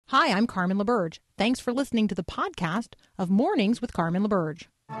Hi, I'm Carmen LaBerge. Thanks for listening to the podcast of Mornings with Carmen LaBerge.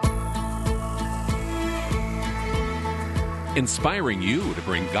 Inspiring you to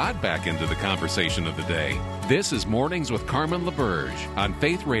bring God back into the conversation of the day. This is Mornings with Carmen LaBerge on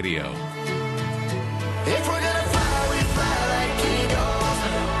Faith Radio. If we're gonna fly, we fly like eagles.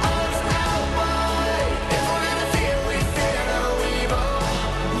 Arms out wide. If we're gonna fear, we fear no evil.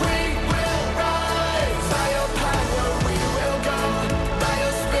 We will rise. By your power, we will go. By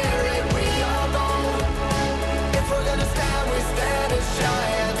your spirit, we are bold. If we're gonna stand, we stand as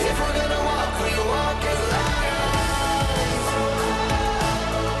giants. If we're gonna walk, we walk as lions.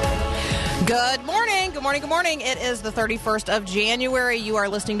 Good morning. Good morning. Good morning. It is the 31st of January. You are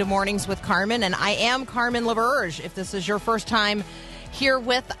listening to Mornings with Carmen, and I am Carmen LaBerge. If this is your first time here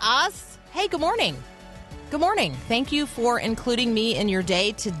with us, hey, good morning. Good morning. Thank you for including me in your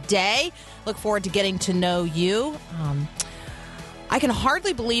day today. Look forward to getting to know you. I can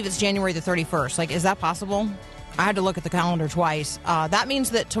hardly believe it's January the 31st. Like, is that possible? I had to look at the calendar twice. That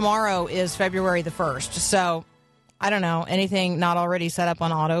means that tomorrow is February the 1st. So, I don't know, anything not already set up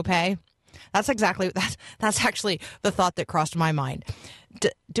on auto pay? That's actually the thought that crossed my mind.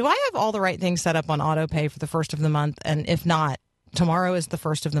 Do I have all the right things set up on auto pay for the first of the month? And if not, tomorrow is the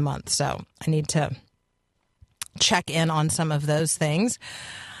first of the month. So I need to check in on some of those things.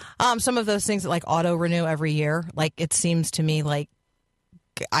 Some of those things that like auto renew every year. Like it seems to me like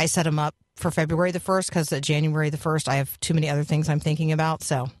I set them up for February the 1st because at January the 1st, I have too many other things I'm thinking about.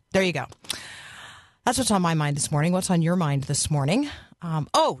 So there you go. That's what's on my mind this morning. What's on your mind this morning?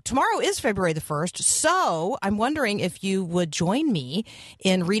 Tomorrow is February the 1st, so I'm wondering if you would join me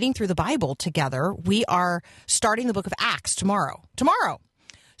in reading through the Bible together. We are starting the book of Acts tomorrow.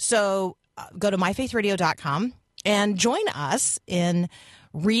 So go to myfaithradio.com and join us in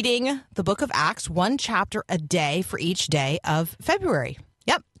reading the book of Acts, one chapter a day for each day of February.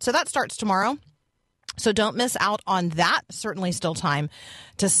 Yep, so that starts tomorrow. So don't miss out on that. Certainly still time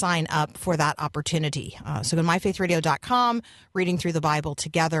to sign up for that opportunity. So go to myfaithradio.com, reading through the Bible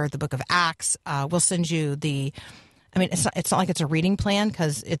together, the book of Acts. We'll send you it's not like it's a reading plan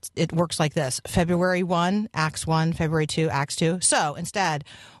because it works like this. February 1, Acts 1, February 2, Acts 2. So instead,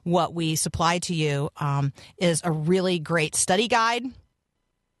 what we supply to you is a really great study guide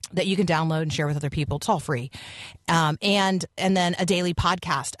that you can download and share with other people. It's all free. And then a daily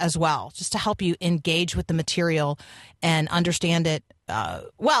podcast as well, just to help you engage with the material and understand it. I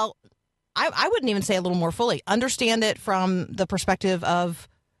wouldn't even say a little more fully. Understand it from the perspective of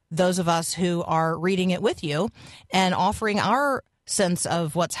those of us who are reading it with you and offering our sense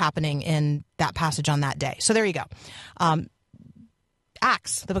of what's happening in that passage on that day. So there you go.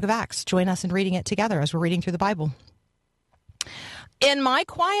 Acts, the book of Acts. Join us in reading it together as we're reading through the Bible. In my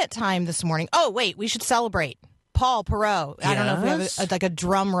quiet time this morning, we should celebrate. Paul Perot. I don't know if we have a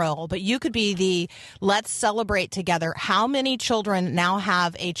drum roll, but you could be the let's celebrate together. How many children now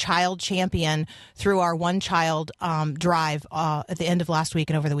have a child champion through our one child drive at the end of last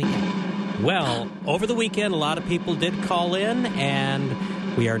week and over the weekend? Well, over the weekend, a lot of people did call in,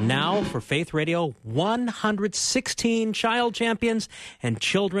 and we are now, for Faith Radio, 116 child champions and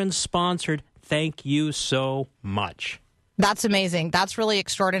children sponsored. Thank you so much. That's amazing. That's really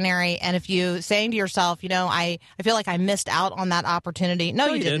extraordinary. And if you saying to yourself, I feel like I missed out on that opportunity.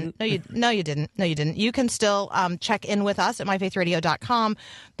 No, you didn't. No, you didn't. You can still check in with us at myfaithradio.com.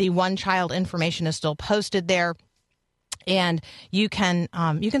 The one child information is still posted there. And you can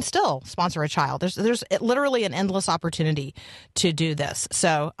still sponsor a child. There's literally an endless opportunity to do this.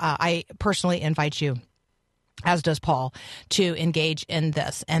 So I personally invite you, as does Paul, to engage in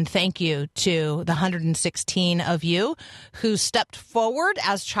this. And thank you to the 116 of you who stepped forward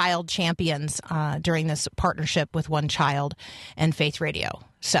as child champions during this partnership with One Child and Faith Radio.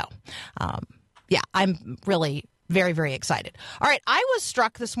 So, I'm really very, very excited. All right, I was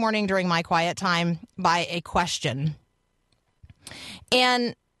struck this morning during my quiet time by a question.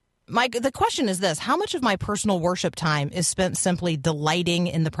 And the question is this: how much of my personal worship time is spent simply delighting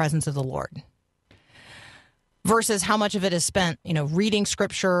in the presence of the Lord, versus how much of it is spent, reading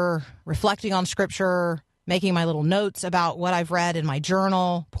Scripture, reflecting on Scripture, making my little notes about what I've read in my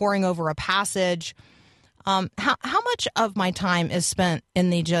journal, poring over a passage. How much of my time is spent in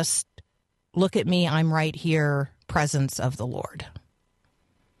the just, look at me, I'm right here, presence of the Lord?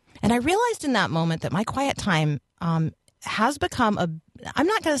 And I realized in that moment that my quiet time has become I'm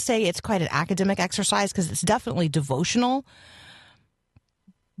not going to say it's quite an academic exercise because it's definitely devotional,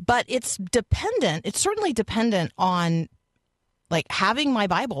 but it's certainly dependent on like having my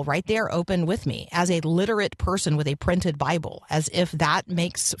Bible right there open with me as a literate person with a printed Bible, as if that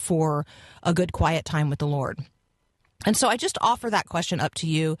makes for a good quiet time with the Lord. And so I just offer that question up to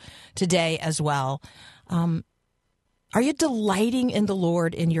you today as well. Are you delighting in the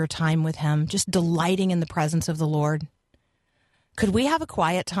Lord in your time with him? Just delighting in the presence of the Lord? Could we have a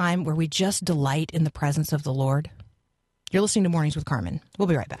quiet time where we just delight in the presence of the Lord? You're listening to Mornings with Carmen. We'll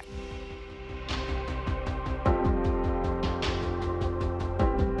be right back.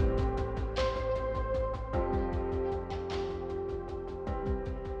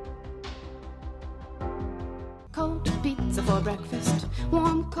 Cold pizza for breakfast,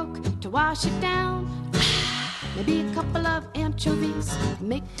 warm Coke to wash it down. Maybe a couple of anchovies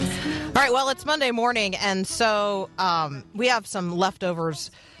make this meal. All right, well, it's Monday morning, and so we have some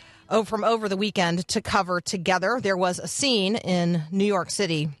leftovers from over the weekend to cover together. There was a scene in New York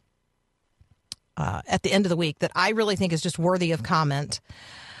City at the end of the week that I really think is just worthy of comment.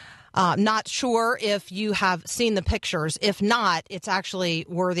 Not sure if you have seen the pictures. If not, it's actually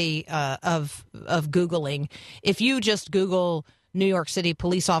worthy of Googling. If you just Google New York City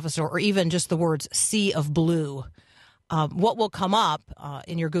police officer or even just the words sea of blue, what will come up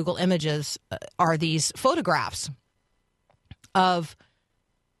in your Google images are these photographs of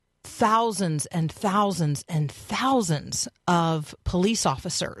thousands and thousands and thousands of police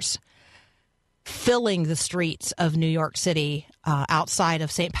officers filling the streets of New York City outside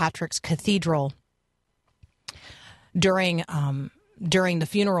of St. Patrick's Cathedral during the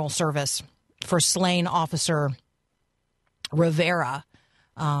funeral service for slain Officer Rivera,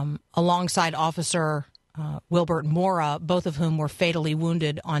 alongside Officer Wilbert Mora, both of whom were fatally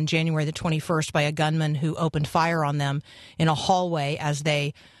wounded on January the 21st by a gunman who opened fire on them in a hallway as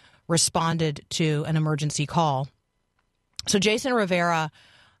they responded to an emergency call. So Jason Rivera,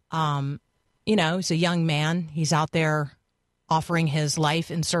 he's a young man. He's out there offering his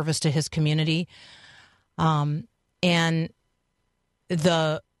life in service to his community. And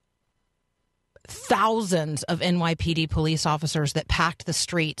the thousands of NYPD police officers that packed the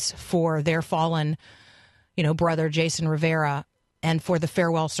streets for their fallen, brother Jason Rivera and for the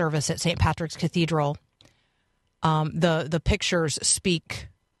farewell service at St. Patrick's Cathedral, the pictures speak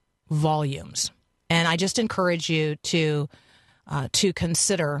volumes. And I just encourage you to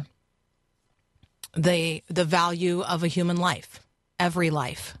consider the value of a human life, every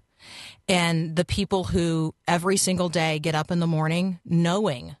life, and the people who every single day get up in the morning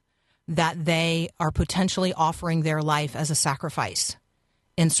knowing that they are potentially offering their life as a sacrifice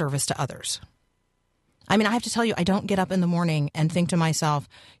in service to others. I mean, I have to tell you, I don't get up in the morning and think to myself,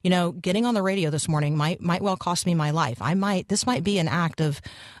 getting on the radio this morning might well cost me my life. This might be an act of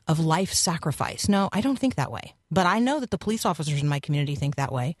life sacrifice. No, I don't think that way. But I know that the police officers in my community think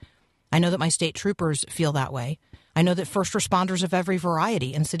that way. I know that my state troopers feel that way. I know that first responders of every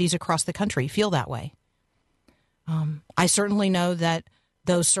variety in cities across the country feel that way. I certainly know that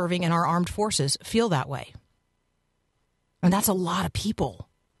those serving in our armed forces feel that way. And that's a lot of people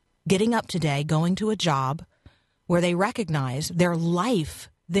getting up today, going to a job where they recognize their life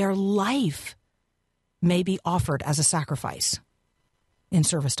may be offered as a sacrifice in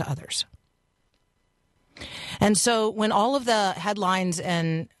service to others. And so when all of the headlines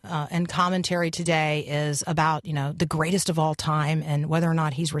and commentary today is about, the greatest of all time and whether or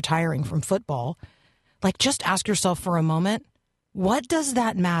not he's retiring from football, just ask yourself for a moment, what does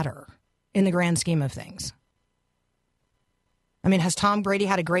that matter in the grand scheme of things? I mean, has Tom Brady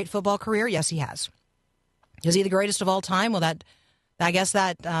had a great football career? Yes, he has. Is he the greatest of all time? Well, I guess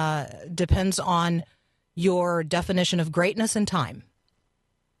that depends on your definition of greatness and time.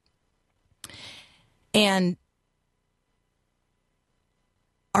 And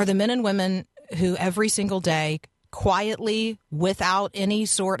are the men and women who every single day, quietly, without any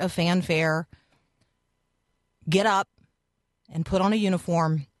sort of fanfare, get up and put on a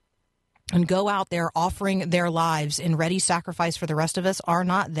uniform and go out there offering their lives in ready sacrifice for the rest of us, are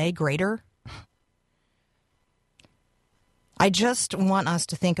not they greater? I just want us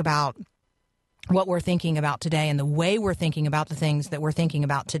to think about what we're thinking about today and the way we're thinking about the things that we're thinking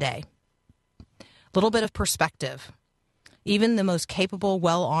about today. A little bit of perspective. Even the most capable,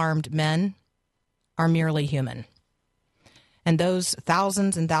 well-armed men are merely human. And those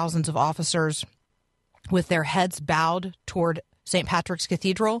thousands and thousands of officers with their heads bowed toward St. Patrick's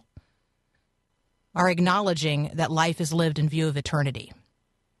Cathedral are acknowledging that life is lived in view of eternity.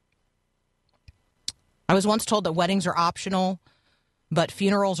 I was once told that weddings are optional, but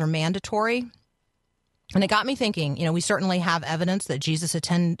funerals are mandatory. And it got me thinking, we certainly have evidence that Jesus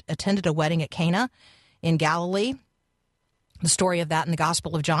attended a wedding at Cana in Galilee. The story of that in the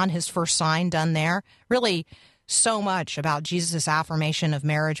Gospel of John, his first sign done there. Really so much about Jesus' affirmation of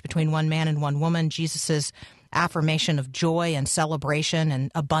marriage between one man and one woman, Jesus' affirmation of joy and celebration and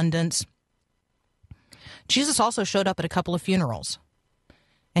abundance. Jesus also showed up at a couple of funerals,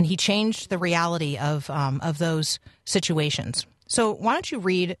 and he changed the reality of those situations. So why don't you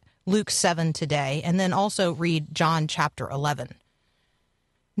read Luke 7 today, and then also read John chapter 11.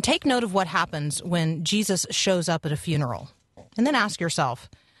 And take note of what happens when Jesus shows up at a funeral. And then ask yourself,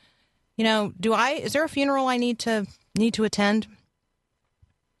 is there a funeral I need to attend?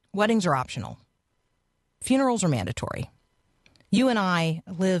 Weddings are optional. Funerals are mandatory. You and I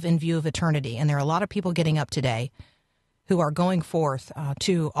live in view of eternity, and there are a lot of people getting up today who are going forth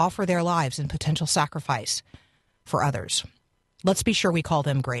to offer their lives in potential sacrifice for others. Let's be sure we call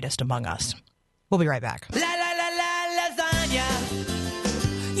them greatest among us. We'll be right back. La la la la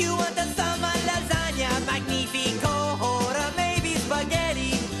lasagna. You want the summer lasagna, magnifico, or maybe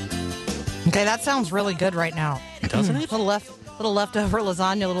spaghetti. Okay, that sounds really good right now. Doesn't it? Little leftover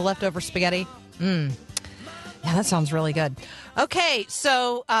lasagna, a little leftover spaghetti. Yeah, that sounds really good. Okay,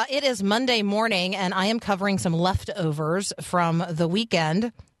 so it is Monday morning, and I am covering some leftovers from the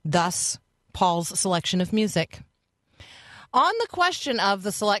weekend, thus Paul's selection of music. On the question of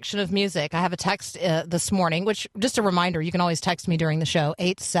the selection of music, I have a text this morning, which, just a reminder, you can always text me during the show,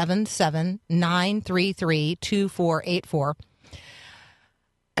 877-933-2484.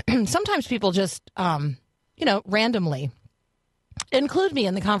 Sometimes people just, randomly include me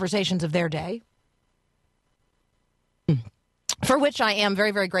in the conversations of their day, for which I am very,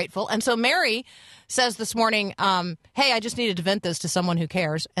 very grateful. And so Mary says this morning, hey, I just needed to vent this to someone who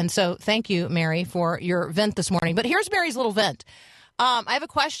cares. And so thank you, Mary, for your vent this morning. But here's Mary's little vent. I have a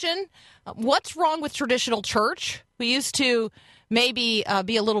question. What's wrong with traditional church? We used to maybe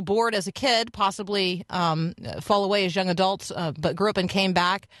be a little bored as a kid, possibly fall away as young adults, but grew up and came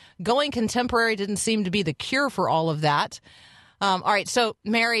back. Going contemporary didn't seem to be the cure for all of that. All right, so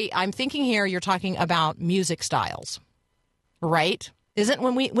Mary, I'm thinking here you're talking about music styles, right? Isn't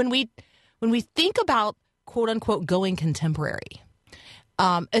when we think about quote unquote going contemporary,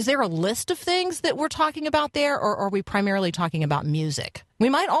 is there a list of things that we're talking about there, or are we primarily talking about music? We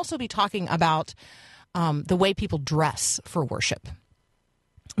might also be talking about the way people dress for worship.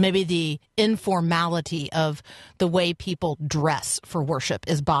 Maybe the informality of the way people dress for worship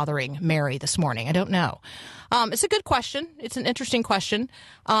is bothering Mary this morning. I don't know. It's a good question. It's an interesting question.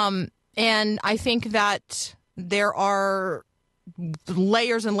 And I think that there are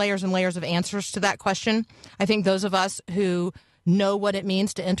layers and layers and layers of answers to that question. I think those of us who know what it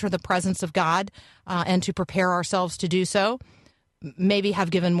means to enter the presence of God and to prepare ourselves to do so maybe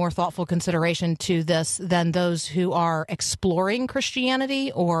have given more thoughtful consideration to this than those who are exploring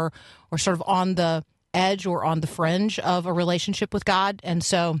Christianity or sort of on the edge or on the fringe of a relationship with God. And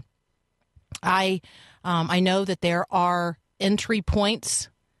so I know that there are entry points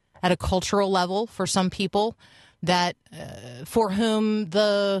at a cultural level for some people that for whom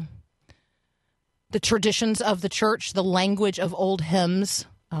the traditions of the church, the language of old hymns,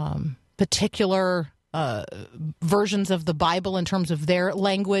 particular versions of the Bible in terms of their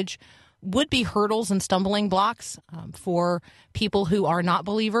language would be hurdles and stumbling blocks for people who are not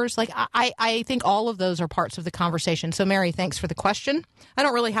believers. Like, I think all of those are parts of the conversation. So, Mary, thanks for the question. I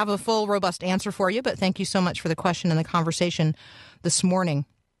don't really have a full, robust answer for you, but thank you so much for the question and the conversation this morning.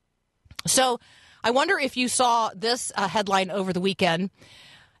 So, I wonder if you saw this headline over the weekend.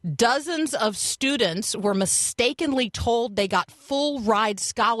 Dozens of students were mistakenly told they got full ride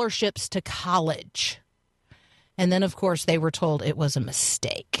scholarships to college. And then, of course, they were told it was a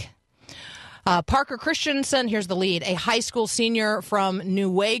mistake. Parker Christensen, here's the lead, a high school senior from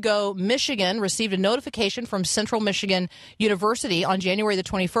Newaygo, Michigan, received a notification from Central Michigan University on January the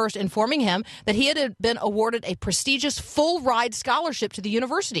 21st informing him that he had been awarded a prestigious full ride scholarship to the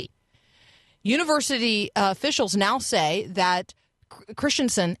university. University officials now say that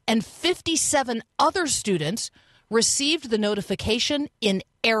Christensen and 57 other students received the notification in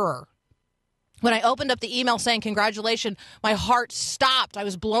error. When I opened up the email saying congratulations, my heart stopped. I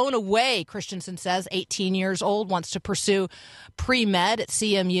was blown away, Christensen says, 18 years old, wants to pursue pre-med at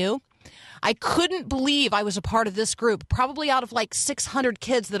CMU. I couldn't believe I was a part of this group, probably out of like 600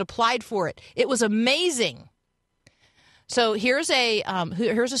 kids that applied for it. It was amazing. So here's a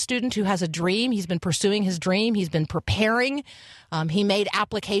student who has a dream. He's been pursuing his dream. He's been preparing. He made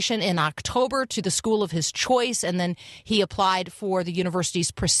application in October to the school of his choice, and then he applied for the university's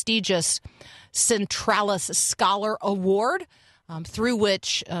prestigious Centralis Scholar Award, through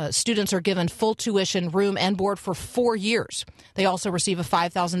which students are given full tuition, room, and board for 4 years. They also receive a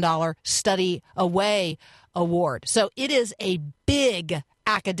 $5,000 study away award. So it is a big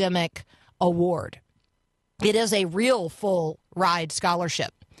academic award. It is a real full ride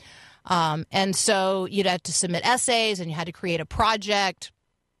scholarship. And so you'd have to submit essays and you had to create a project.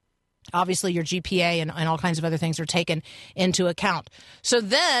 Obviously, your GPA and all kinds of other things are taken into account. So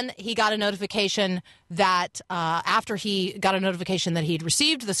then he got a notification that after he got a notification that he'd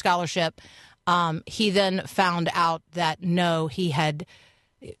received the scholarship, he then found out that no, he had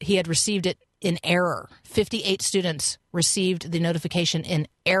received it in error. 58 students received the notification in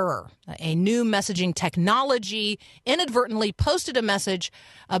error. A new messaging technology inadvertently posted a message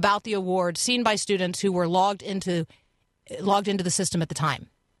about the award seen by students who were logged into the system at the time.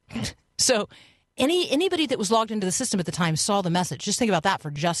 So anybody that was logged into the system at the time saw the message. Just think about that for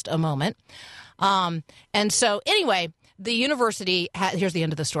just a moment. And so anyway, the university here's the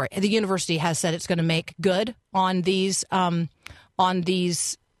end of the story. The university has said it's going to make good on these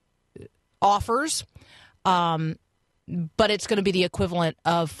offers, but it's going to be the equivalent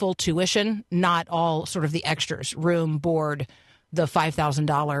of full tuition, not all sort of the extras, room, board, the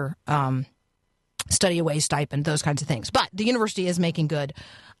 $5,000 study away stipend, those kinds of things. But the university is making good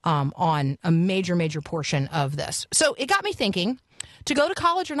on a major portion of this. So it got me thinking, to go to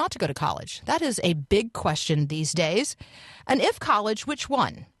college or not to go to college? That is a big question these days. And if college, which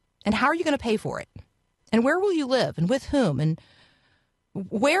one? And how are you going to pay for it? And where will you live? And with whom? And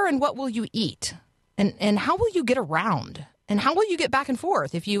where and what will you eat? And how will you get around? And how will you get back and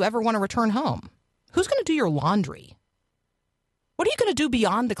forth if you ever want to return home? Who's going to do your laundry? What are you going to do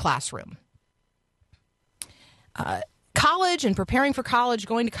beyond the classroom? College and preparing for college,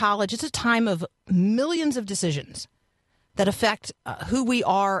 going to college, it's a time of millions of decisions that affect who we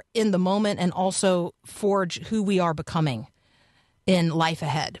are in the moment and also forge who we are becoming in life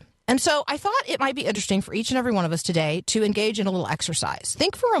ahead. And so I thought it might be interesting for each and every one of us today to engage in a little exercise.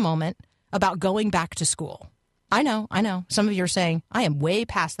 Think for a moment about going back to school. I know. Some of you are saying, I am way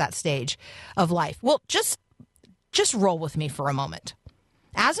past that stage of life. Well, just roll with me for a moment.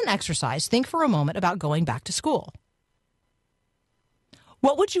 As an exercise, think for a moment about going back to school.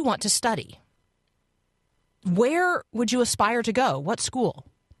 What would you want to study? Where would you aspire to go? What school?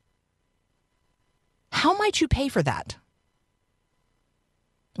 How might you pay for that?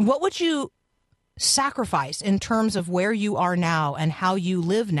 What would you sacrifice in terms of where you are now and how you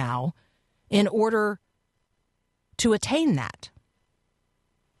live now in order to attain that?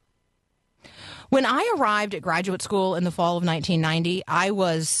 When I arrived at graduate school in the fall of 1990, I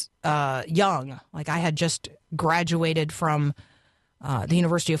was young. Like I had just graduated from the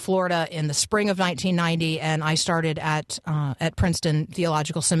University of Florida in the spring of 1990, and I started at Princeton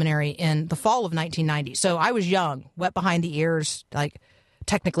Theological Seminary in the fall of 1990. So I was young, wet behind the ears, like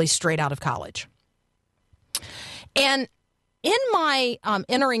technically straight out of college. And in my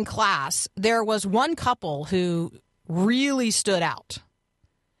entering class, there was one couple who really stood out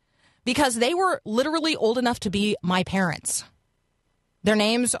because they were literally old enough to be my parents. Their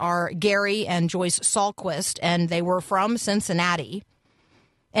names are Gary and Joyce Sahlquist, and they were from Cincinnati.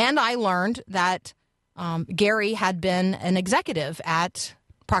 And I learned that Gary had been an executive at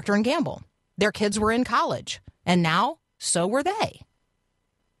Procter & Gamble. Their kids were in college, and now so were they.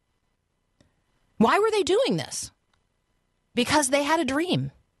 Why were they doing this? Because they had a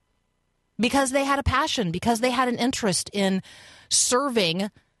dream, because they had a passion, because they had an interest in serving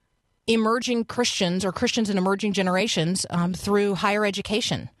emerging Christians or Christians in emerging generations through higher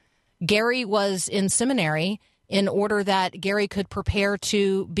education. Gary was in seminary in order that Gary could prepare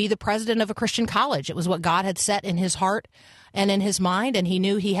to be the president of a Christian college. It was what God had set in his heart and in his mind, and he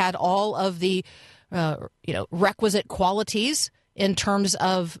knew he had all of the requisite qualities in terms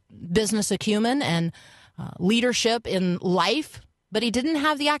of business acumen and leadership in life, but he didn't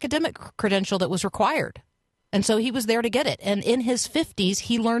have the academic credential that was required. And so he was there to get it. And in his 50s,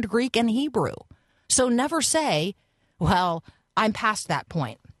 he learned Greek and Hebrew. So never say, well, I'm past that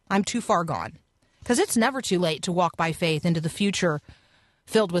point. I'm too far gone. Because it's never too late to walk by faith into the future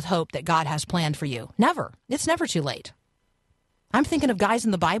filled with hope that God has planned for you. Never. It's never too late. I'm thinking of guys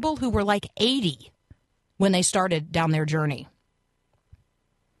in the Bible who were like 80 when they started down their journey.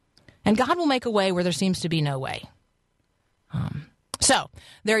 And God will make a way where there seems to be no way. So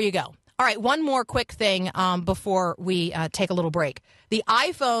there you go. All right, one more quick thing before we take a little break. The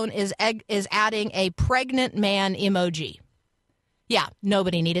iPhone is adding a pregnant man emoji. Yeah,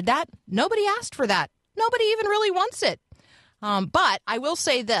 nobody needed that. Nobody asked for that. Nobody even really wants it. But I will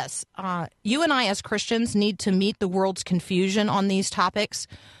say this. You and I as Christians need to meet the world's confusion on these topics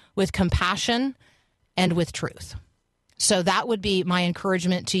with compassion and with truth. So that would be my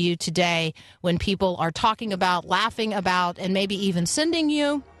encouragement to you today when people are talking about, laughing about, and maybe even sending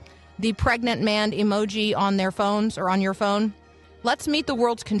you the pregnant man emoji on their phones or on your phone. Let's meet the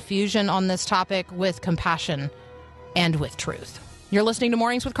world's confusion on this topic with compassion and with truth. You're listening to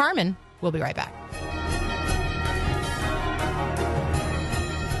Mornings with Carmen. We'll be right back.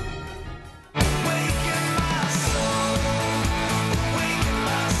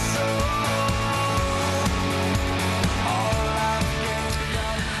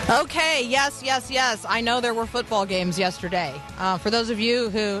 Okay, yes. I know there were football games yesterday. For those of you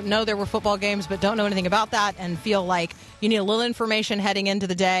who know there were football games but don't know anything about that and feel like you need a little information heading into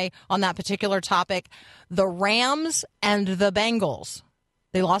the day on that particular topic, the Rams and the Bengals,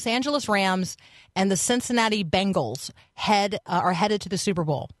 the Los Angeles Rams and the Cincinnati Bengals are headed to the Super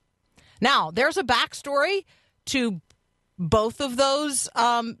Bowl. Now, there's a backstory to both of those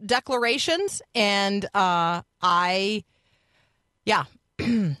declarations, and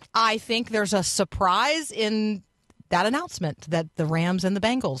I think there's a surprise in that announcement that the Rams and the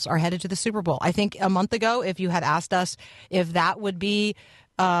Bengals are headed to the Super Bowl. I think a month ago, if you had asked us if that would be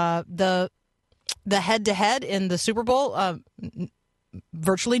the head-to-head in the Super Bowl,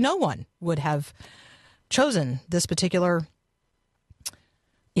 virtually no one would have chosen this particular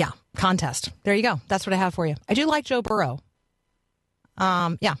contest. There you go. That's what I have for you. I do like Joe Burrow.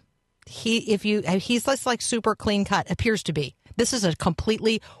 He's just like super clean cut, appears to be. This is a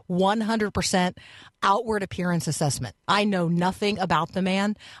completely 100% outward appearance assessment. I know nothing about the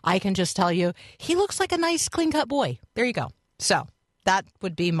man. I can just tell you he looks like a nice clean cut boy. There you go. So that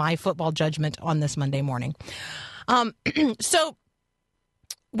would be my football judgment on this Monday morning. So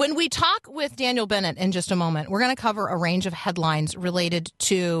when we talk with Daniel Bennett in just a moment, we're going to cover a range of headlines related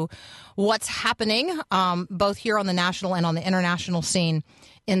to what's happening both here on the national and on the international scene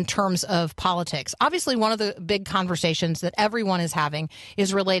in terms of politics. Obviously, one of the big conversations that everyone is having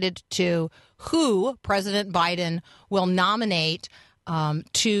is related to who President Biden will nominate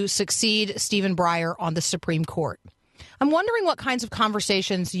to succeed Stephen Breyer on the Supreme Court. I'm wondering what kinds of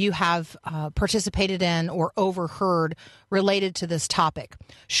conversations you have participated in or overheard related to this topic.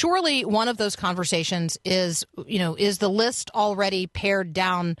 Surely one of those conversations is the list already pared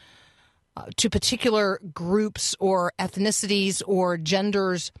down to particular groups or ethnicities or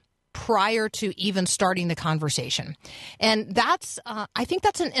genders prior to even starting the conversation. And I think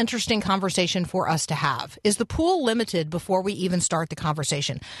that's an interesting conversation for us to have. Is the pool limited before we even start the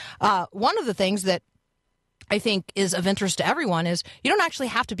conversation? One of the things that I think is of interest to everyone is you don't actually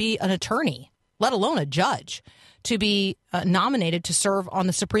have to be an attorney, let alone a judge, to be nominated to serve on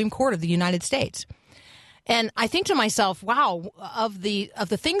the Supreme Court of the United States. And I think to myself, wow, of the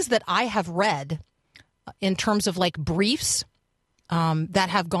things that I have read in terms of like briefs that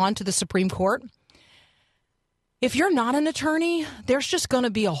have gone to the Supreme Court, if you're not an attorney, there's just going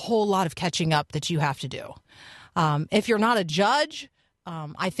to be a whole lot of catching up that you have to do. If you're not a judge,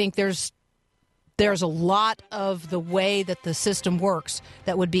 I think there's a lot of the way that the system works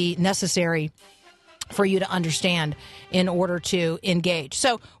that would be necessary for you to understand in order to engage.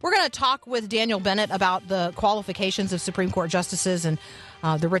 So we're going to talk with Daniel Bennett about the qualifications of Supreme Court justices and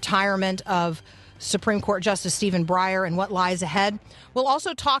the retirement of Supreme Court Justice Stephen Breyer and what lies ahead. We'll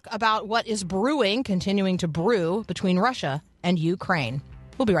also talk about what is brewing, continuing to brew, between Russia and Ukraine.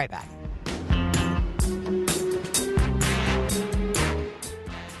 We'll be right back.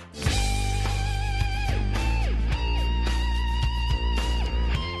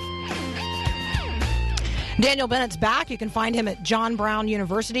 Daniel Bennett's back. You can find him at John Brown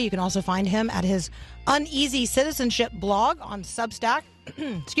University. You can also find him at his Uneasy Citizenship blog on Substack.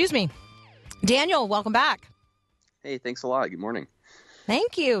 Excuse me. Daniel, welcome back. Hey, thanks a lot. Good morning.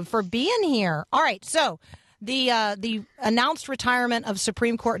 Thank you for being here. All right, so the announced retirement of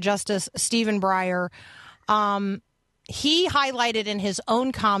Supreme Court Justice Stephen Breyer, he highlighted in his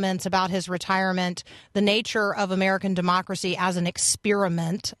own comments about his retirement the nature of American democracy as an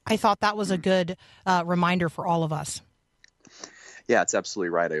experiment. I thought that was a good reminder for all of us. Yeah, it's absolutely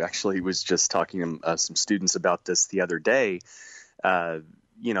right. I actually was just talking to some students about this the other day.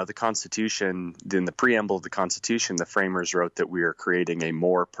 The Constitution, in the preamble of the Constitution, the framers wrote that we are creating a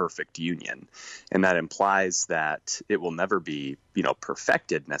more perfect union. And that implies that it will never be,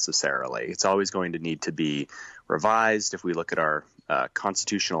 perfected necessarily. It's always going to need to be revised. If we look at our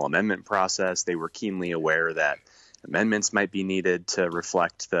constitutional amendment process, they were keenly aware that amendments might be needed to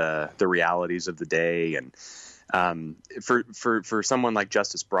reflect the realities of the day. And for someone like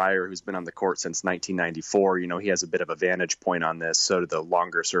Justice Breyer, who's been on the court since 1994, he has a bit of a vantage point on this. So do the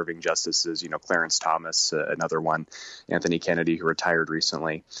longer serving justices, Clarence Thomas, another one, Anthony Kennedy, who retired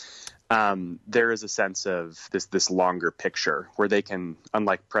recently. There is a sense of this longer picture where they can,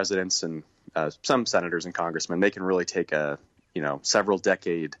 unlike presidents and some senators and congressmen, they can really take a several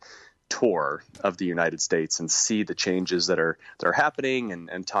decade tour of the United States and see the changes that are happening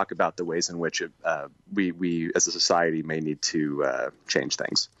and talk about the ways in which we as a society may need to change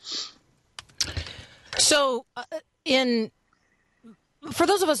things. So for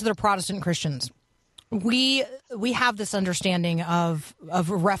those of us that are Protestant Christians, we have this understanding of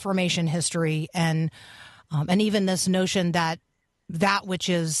Reformation history and even this notion that that which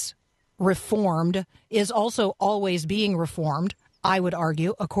is reformed is also always being reformed, I would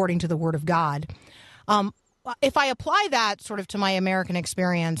argue, according to the Word of God. If I apply that sort of to my American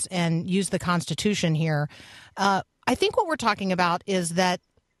experience and use the Constitution here, I think what we're talking about is that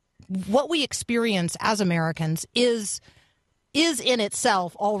what we experience as Americans is in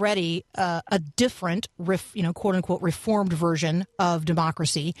itself already a different, quote unquote, reformed version of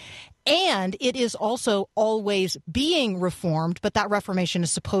democracy. And it is also always being reformed, but that reformation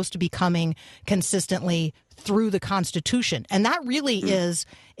is supposed to be coming consistently through the Constitution. And that really is,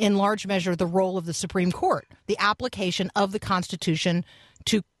 in large measure, the role of the Supreme Court, the application of the Constitution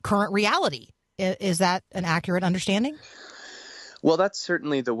to current reality. Is that an accurate understanding? Well, that's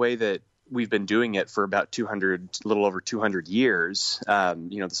certainly the way that we've been doing it for about a little over 200 years.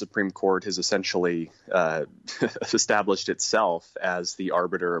 The Supreme Court has essentially established itself as the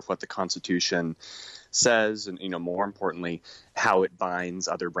arbiter of what the Constitution says, and, more importantly, how it binds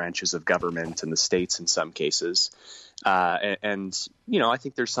other branches of government and the states in some cases. I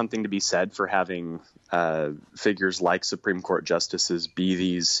think there's something to be said for having figures like Supreme Court justices be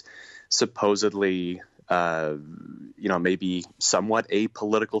these supposedly maybe somewhat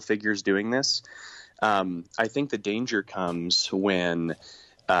apolitical figures doing this. I think the danger comes when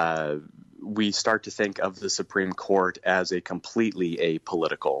we start to think of the Supreme Court as a completely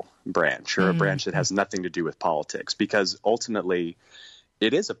apolitical branch, or a branch that has nothing to do with politics, because ultimately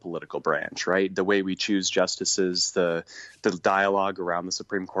it is a political branch, right? The way we choose justices, the dialogue around the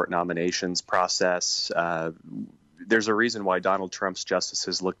Supreme Court nominations process, there's a reason why Donald Trump's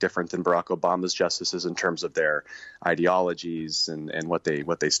justices look different than Barack Obama's justices in terms of their ideologies and what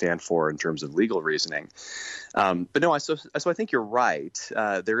they stand for in terms of legal reasoning. But no, so I think you're right.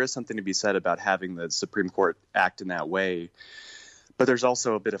 There is something to be said about having the Supreme Court act in that way. But there's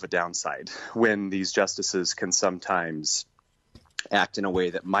also a bit of a downside when these justices can sometimes act in a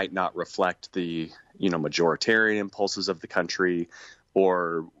way that might not reflect the, majoritarian impulses of the country,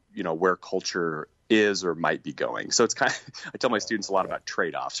 or, where culture is or might be going. So it's kind of, I tell my students a lot about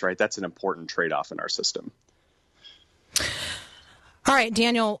trade-offs, right? That's an important trade-off in our system. All right,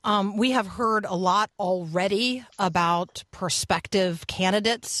 Daniel, we have heard a lot already about prospective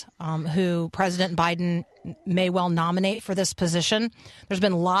candidates who President Biden may well nominate for this position. There's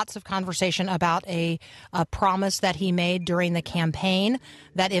been lots of conversation about a promise that he made during the campaign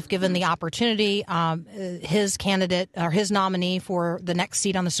that if given the opportunity, his candidate or his nominee for the next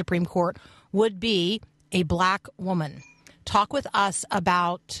seat on the Supreme Court would be a black woman. Talk with us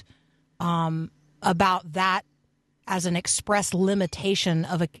about that as an express limitation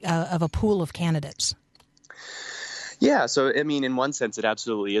of a pool of candidates. Yeah, so I mean, in one sense, it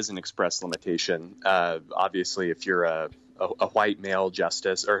absolutely is an express limitation. Obviously, if you're a white male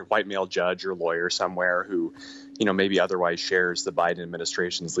justice or white male judge or lawyer somewhere who, maybe otherwise shares the Biden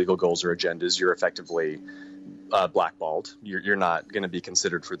administration's legal goals or agendas, you're effectively blackballed. You're not going to be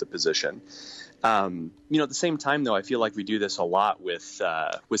considered for the position. At the same time, though, I feel like we do this a lot with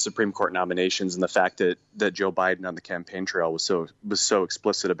Supreme Court nominations, and the fact that Joe Biden on the campaign trail was so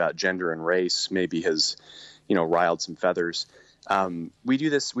explicit about gender and race maybe has, riled some feathers. We do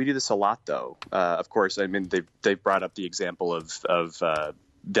this a lot, though. Of course, I mean they've brought up the example of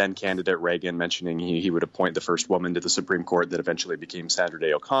then candidate Reagan mentioning he would appoint the first woman to the Supreme Court that eventually became Sandra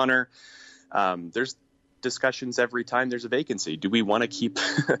Day O'Connor. There's discussions every time there's a vacancy. Do we want to keep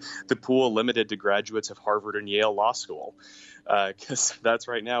the pool limited to graduates of Harvard and Yale Law School? Because that's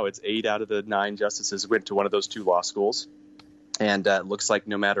right now, it's 8 out of the 9 justices went to one of those 2 law schools. And it looks like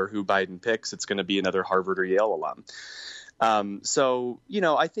no matter who Biden picks, it's going to be another Harvard or Yale alum.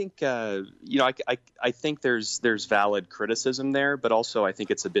 I think, I think there's valid criticism there, but also I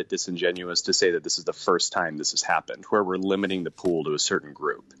think it's a bit disingenuous to say that this is the first time this has happened, where we're limiting the pool to a certain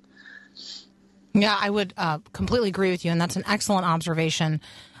group. Yeah, I would completely agree with you, and that's an excellent observation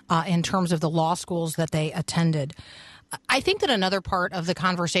in terms of the law schools that they attended. I think that another part of the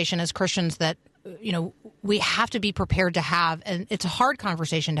conversation as Christians that, we have to be prepared to have, and it's a hard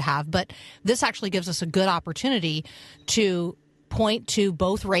conversation to have, but this actually gives us a good opportunity to point to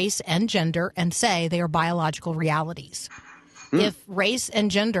both race and gender and say they are biological realities. If race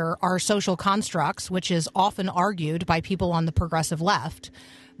and gender are social constructs, which is often argued by people on the progressive left,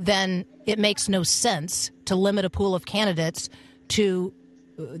 then it makes no sense to limit a pool of candidates to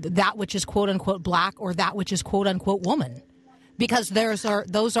that which is quote unquote black or that which is quote unquote woman, because those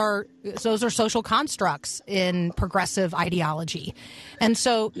are social constructs in progressive ideology. And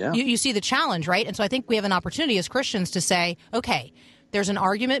so you see the challenge, right? And so I think we have an opportunity as Christians to say, okay, there's an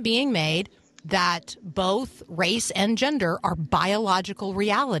argument being made that both race and gender are biological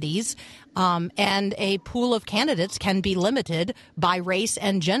realities, and a pool of candidates can be limited by race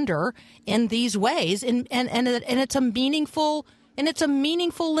and gender in these ways, and it's a meaningful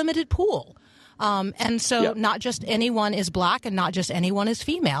limited pool. And so not just anyone is black and not just anyone is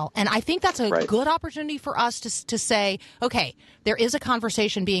female. And I think that's a good opportunity for us to say, okay, there is a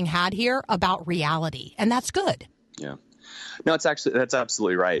conversation being had here about reality, and that's good. Yeah. No, that's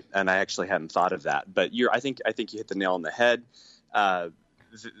absolutely right. And I actually hadn't thought of that, but I think you hit the nail on the head.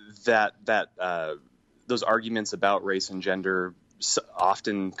 Those arguments about race and gender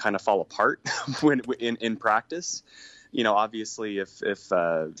often kind of fall apart when in practice. Obviously, if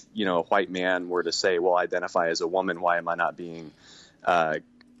a white man were to say, well, I identify as a woman, why am I not being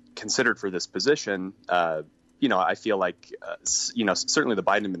considered for this position? I feel like, certainly the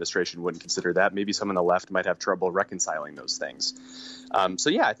Biden administration wouldn't consider that. Maybe some on the left might have trouble reconciling those things.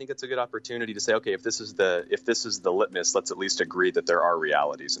 I think it's a good opportunity to say, okay, if this is the litmus, let's at least agree that there are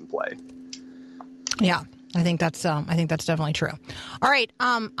realities in play. Yeah. I think that's definitely true. All right,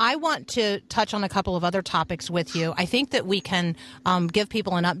 I want to touch on a couple of other topics with you. I think that we can give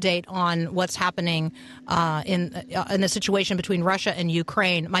people an update on what's happening in the situation between Russia and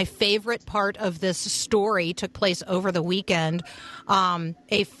Ukraine. My favorite part of this story took place over the weekend.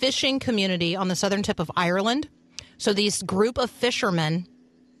 A fishing community on the southern tip of Ireland. So these group of fishermen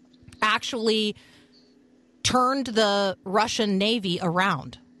actually turned the Russian Navy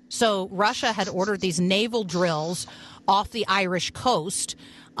around. So Russia had ordered these naval drills off the Irish coast,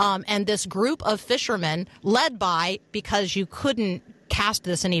 and this group of fishermen, led by, because you couldn't cast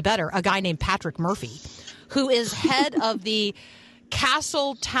this any better, a guy named Patrick Murphy, who is head of the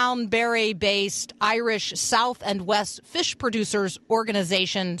Castletownbere-based Irish South and West Fish Producers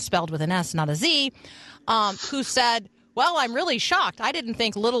Organization, spelled with an S, not a Z, who said, well, I'm really shocked. I didn't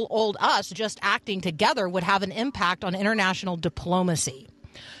think little old us just acting together would have an impact on international diplomacy.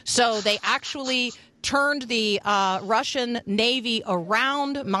 So they actually turned the Russian Navy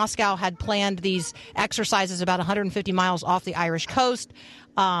around. Moscow had planned these exercises about 150 miles off the Irish coast,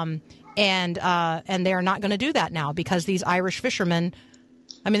 and they're not going to do that now because these Irish fishermen,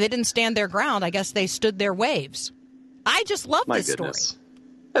 they didn't stand their ground. I guess they stood their waves. I just love this story.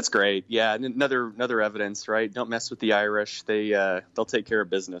 That's great. Yeah, and another evidence, right? Don't mess with the Irish. They'll take care of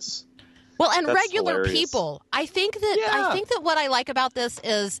business. Well, and that's regular hilarious. People. I think that what I like about this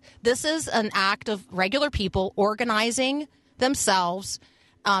is an act of regular people organizing themselves,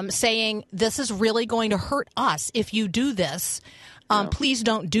 saying this is really going to hurt us if you do this. Please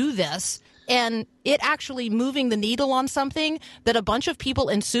don't do this. And it actually moving the needle on something that a bunch of people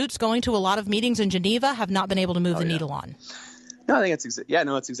in suits going to a lot of meetings in Geneva have not been able to move the needle on. No, I think that's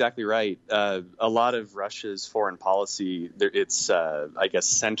exactly right. A lot of Russia's foreign policy, it's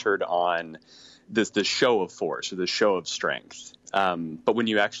centered on the show of force or the show of strength. But when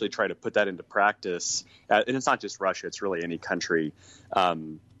you actually try to put that into practice, and it's not just Russia, it's really any country,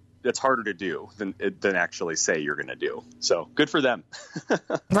 it's harder to do than actually say you're going to do. So good for them.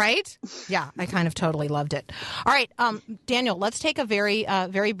 Right? Yeah, I kind of totally loved it. All right, Daniel, let's take a very,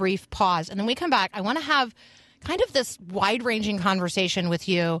 very brief pause. And then we come back. I want to have kind of this wide-ranging conversation with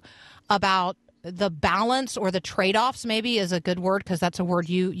you about the balance, or the trade-offs, maybe is a good word because that's a word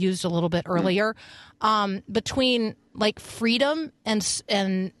you used a little bit earlier, between like freedom and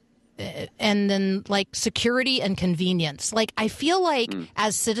then like security and convenience. Like I feel like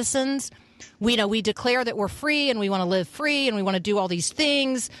as citizens, we declare that we're free and we want to live free and we want to do all these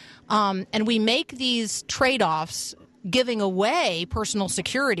things, and we make these trade-offs, giving away personal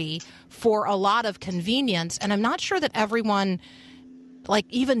security for a lot of convenience. And I'm not sure that everyone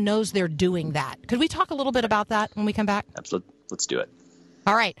even knows they're doing that. Could we talk a little bit about that when we come back? Absolutely. Let's do it.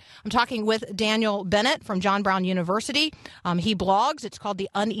 All right. I'm talking with Daniel Bennett from John Brown University. He blogs. It's called the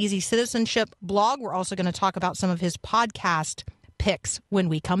Uneasy Citizenship blog. We're also going to talk about some of his podcast picks when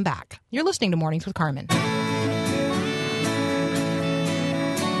we come back. You're listening to Mornings with Carmen.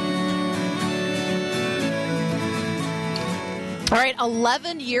 All right,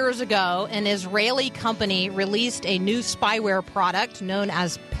 11 years ago, an Israeli company released a new spyware product known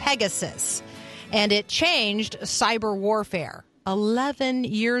as Pegasus, and it changed cyber warfare. 11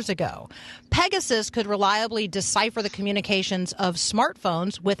 years ago. Pegasus could reliably decipher the communications of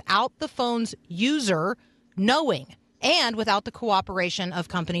smartphones without the phone's user knowing, and without the cooperation of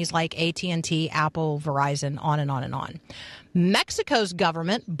companies like AT&T, Apple, Verizon, on and on and on. Mexico's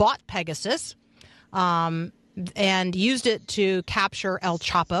government bought Pegasus, and used it to capture El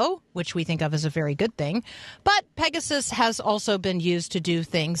Chapo, which we think of as a very good thing. But Pegasus has also been used to do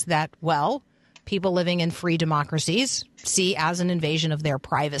things that, people living in free democracies see as an invasion of their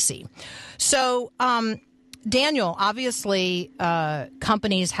privacy. So, Daniel, obviously,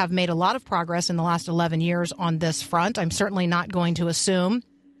 companies have made a lot of progress in the last 11 years on this front. I'm certainly not going to assume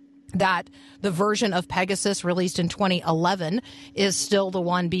that the version of Pegasus released in 2011 is still the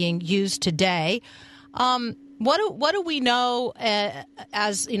one being used today. What do we know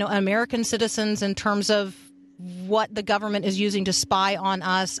as American citizens in terms of what the government is using to spy on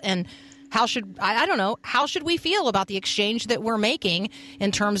us, and how should we feel about the exchange that we're making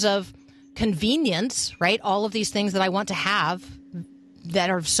in terms of convenience, right? All of these things that I want to have that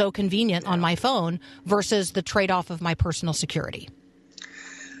are so convenient on my phone versus the trade-off of my personal security.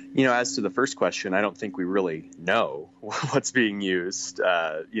 As to the first question, I don't think we really know what's being used.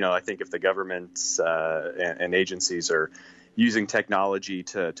 I think if the governments and agencies are using technology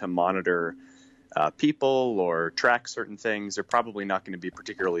to monitor people or track certain things, they're probably not going to be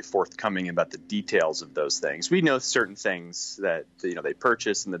particularly forthcoming about the details of those things. We know certain things that they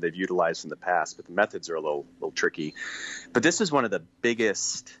purchase and that they've utilized in the past, but the methods are a little tricky. But this is one of the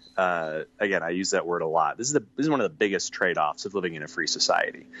biggest. Again, I use that word a lot. This is one of the biggest trade-offs of living in a free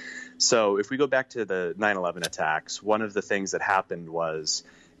society. So if we go back to the 9/11 attacks, one of the things that happened was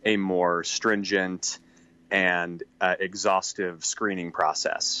a more stringent and exhaustive screening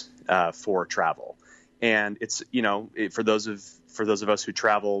process for travel. And it's, for those of us who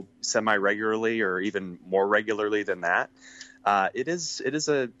travel semi-regularly or even more regularly than that, it's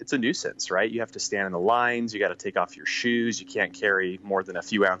a nuisance, right? You have to stand in the lines. You got to take off your shoes. You can't carry more than a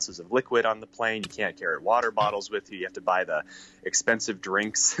few ounces of liquid on the plane. You can't carry water bottles with you. You have to buy the expensive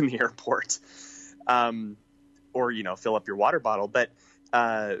drinks in the airport, or fill up your water bottle. But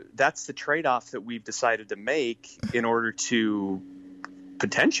that's the trade-off that we've decided to make in order to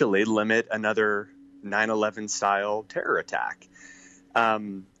potentially limit another 9/11 style terror attack.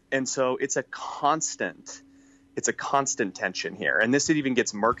 And so it's a constant tension here. And this even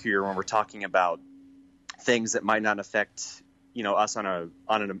gets murkier when we're talking about things that might not affect, us on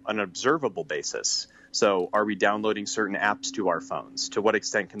an observable basis. So are we downloading certain apps to our phones? To what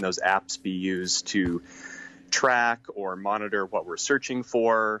extent can those apps be used to track or monitor what we're searching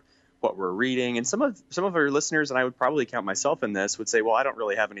for, what we're reading? And some of our listeners, and I would probably count myself in this, would say, well, I don't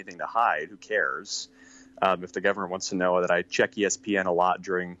really have anything to hide. Who cares? If the government wants to know that I check ESPN a lot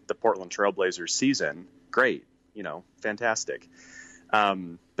during the Portland Trailblazers season, great. Fantastic.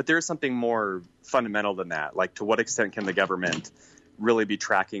 But there is something more fundamental than that. Like, to what extent can the government really be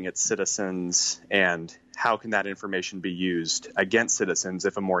tracking its citizens, and how can that information be used against citizens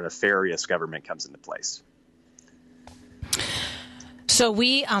if a more nefarious government comes into place? So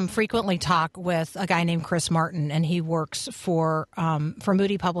we frequently talk with a guy named Chris Martin, and he works for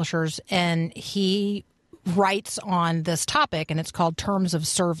Moody Publishers, and he writes on this topic, and it's called terms of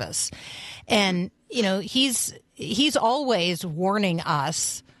service. And he's always warning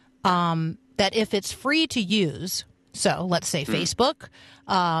us that if it's free to use, so let's say Facebook,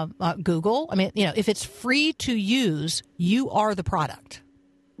 Google, if it's free to use, you are the product.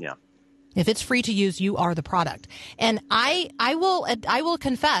 Yeah. If it's free to use, you are the product. And I will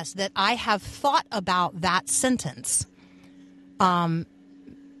confess that I have thought about that sentence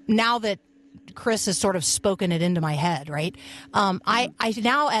now that Chris has sort of spoken it into my head, right? I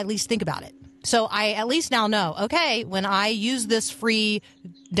now at least think about it. So I at least now know, okay, when I use this free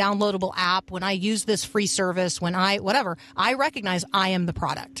downloadable app, when I use this free service, I recognize I am the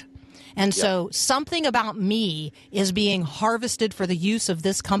product. And so something about me is being harvested for the use of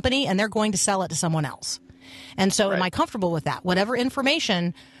this company, and they're going to sell it to someone else. And so am I comfortable with that? Whatever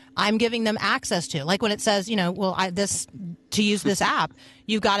information I'm giving them access to, like when it says, to use this app,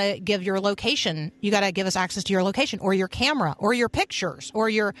 you've got to give your location. You got to give us access to your location or your camera or your pictures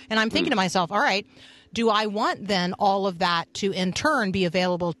and I'm thinking to myself, all right, do I want then all of that to in turn be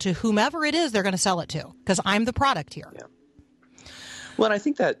available to whomever it is they're going to sell it to? Because I'm the product here. Yeah. Well, and I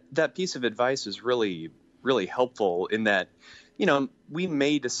think that piece of advice is really, really helpful in that, we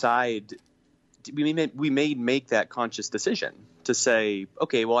may decide, we may make that conscious decision to say,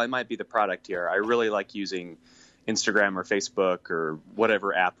 okay, well, I might be the product here. I really like using Instagram or Facebook or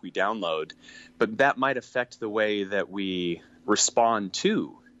whatever app we download, but that might affect the way that we respond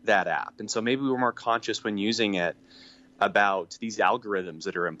to that app. And so maybe we're more conscious when using it about these algorithms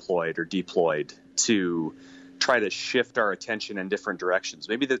that are employed or deployed to try to shift our attention in different directions.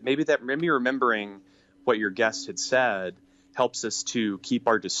 Maybe remembering what your guest had said helps us to keep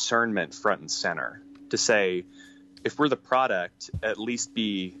our discernment front and center, to say, if we're the product, at least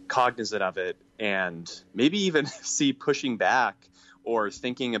be cognizant of it and maybe even see pushing back or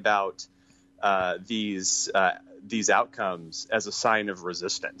thinking about these outcomes as a sign of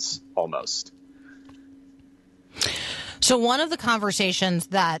resistance almost. So one of the conversations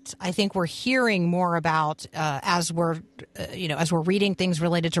that I think we're hearing more about as we're reading things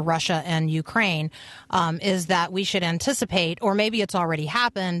related to Russia and Ukraine is that we should anticipate, or maybe it's already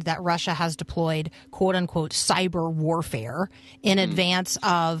happened, that Russia has deployed "quote unquote" cyber warfare in advance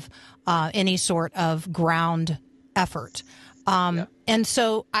of any sort of ground effort. And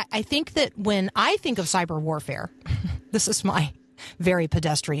so I think that when I think of cyber warfare, this is my very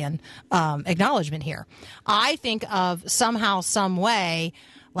pedestrian acknowledgement here. I think of somehow, some way,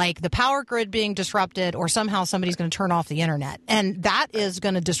 like the power grid being disrupted, or somehow somebody's going to turn off the internet. And that is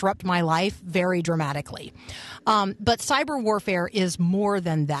going to disrupt my life very dramatically. But cyber warfare is more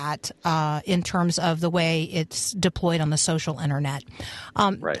than that in terms of the way it's deployed on the social internet.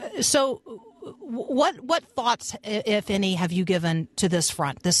 So what thoughts, if any, have you given to this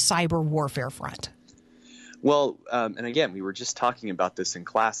front, this cyber warfare front? Well, and again, we were just talking about this in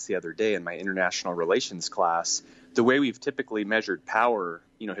class the other day in my international relations class. The way we've typically measured power,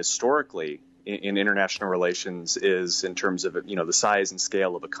 historically in international relations is in terms of, the size and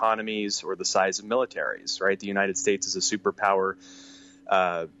scale of economies or the size of militaries, right? The United States is a superpower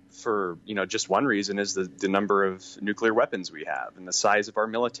for, just one reason is the number of nuclear weapons we have and the size of our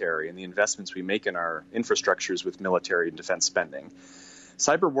military and the investments we make in our infrastructures with military and defense spending.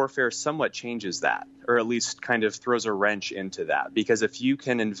 Cyber warfare somewhat changes that, or at least kind of throws a wrench into that, because if you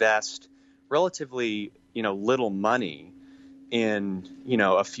can invest relatively, little money in,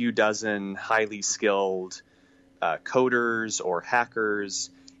 a few dozen highly skilled coders or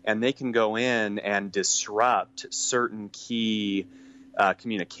hackers, and they can go in and disrupt certain key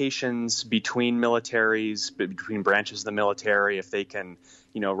communications between militaries, between branches of the military, if they can,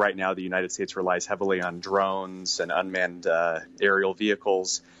 right now the United States relies heavily on drones and unmanned aerial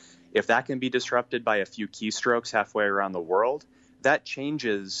vehicles. If that can be disrupted by a few keystrokes halfway around the world, that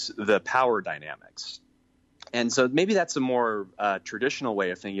changes the power dynamics. And so maybe that's a more traditional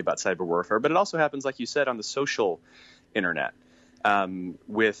way of thinking about cyber warfare, but it also happens, like you said, on the social internet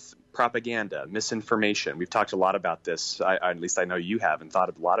with propaganda, misinformation. We've talked a lot about this. At least I know you have, and thought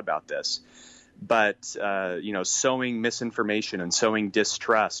a lot about this. But, sowing misinformation and sowing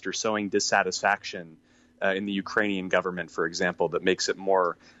distrust or sowing dissatisfaction in the Ukrainian government, for example, that makes it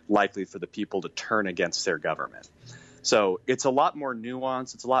more likely for the people to turn against their government. So it's a lot more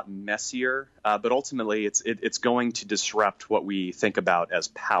nuanced. It's a lot messier, but ultimately it's going to disrupt what we think about as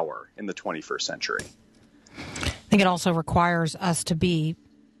power in the 21st century. I think it also requires us to be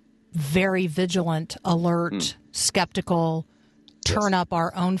very vigilant, alert, skeptical, turn up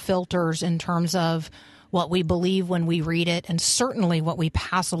our own filters in terms of what we believe when we read it, and certainly what we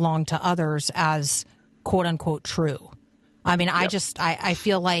pass along to others as "quote unquote" true. I mean, I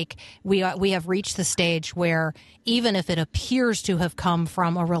feel like we have reached the stage where even if it appears to have come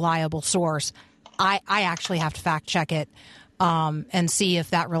from a reliable source, I actually have to fact check it and see if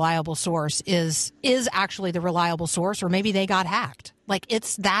that reliable source is actually the reliable source, or maybe they got hacked. Like,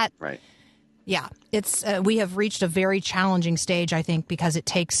 it's that. Right. Yeah, it's we have reached a very challenging stage, I think, because it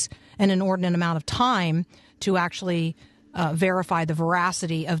takes an inordinate amount of time to actually verify the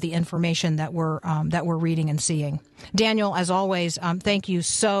veracity of the information that we're reading and seeing. Daniel, as always, thank you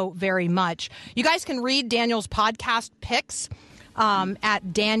so very much. You guys can read Daniel's podcast picks at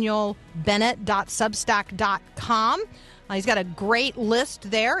danielbennett.substack.com. He's got a great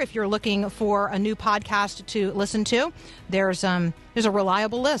list there. If you're looking for a new podcast to listen to, there's a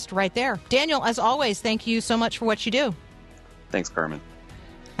reliable list right there. Daniel, as always, thank you so much for what you do. Thanks, Carmen.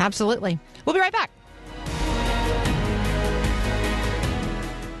 Absolutely. We'll be right back.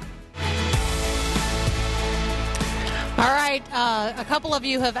 All right. A couple of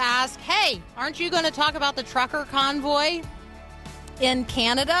you have asked, hey, aren't you going to talk about the trucker convoy in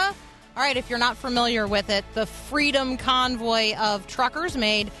Canada? All right, if you're not familiar with it, the Freedom Convoy of truckers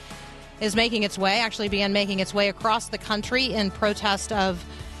began making its way across the country in protest of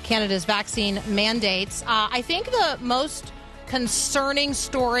Canada's vaccine mandates. I think the most concerning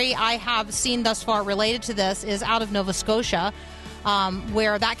story I have seen thus far related to this is out of Nova Scotia,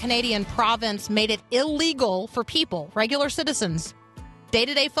 where that Canadian province made it illegal for people, regular citizens,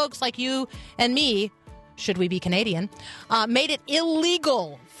 day-to-day folks like you and me, should we be Canadian, made it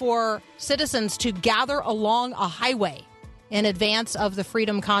illegal for citizens to gather along a highway in advance of the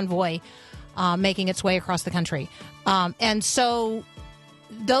Freedom Convoy making its way across the country. And so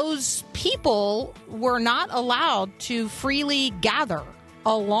those people were not allowed to freely gather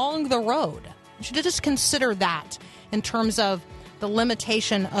along the road. You should just consider that in terms of the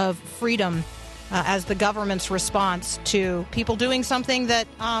limitation of freedom as the government's response to people doing something that,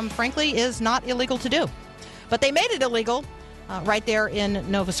 frankly, is not illegal to do. But they made it illegal right there in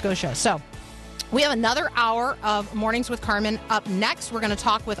Nova Scotia. So We have another hour of Mornings with Carmen. Up next, we're going to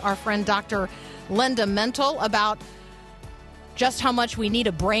talk with our friend Dr. Linda Mental about just how much we need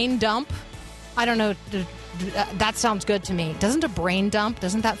a brain dump. I don't know. That sounds good to me. Doesn't a brain dump,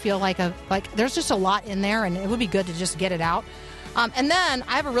 doesn't that feel like there's just a lot in there, and it would be good to just get it out. And then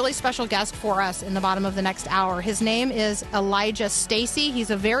I have a really special guest for us in the bottom of the next hour. His name is Elijah Stacy. He's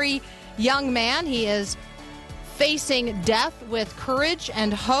a very young man. He is facing death with courage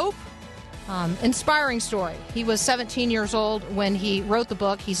and hope. Inspiring story. He was 17 years old when he wrote the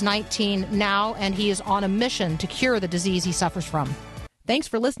book. He's 19 now, and he is on a mission to cure the disease he suffers from. Thanks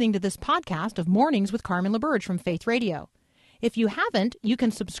for listening to this podcast of Mornings with Carmen LaBerge from Faith Radio. If you haven't, you can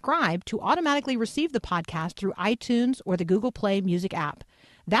subscribe to automatically receive the podcast through iTunes or the Google Play Music app.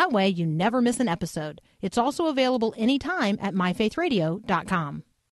 That way, you never miss an episode. It's also available anytime at myfaithradio.com.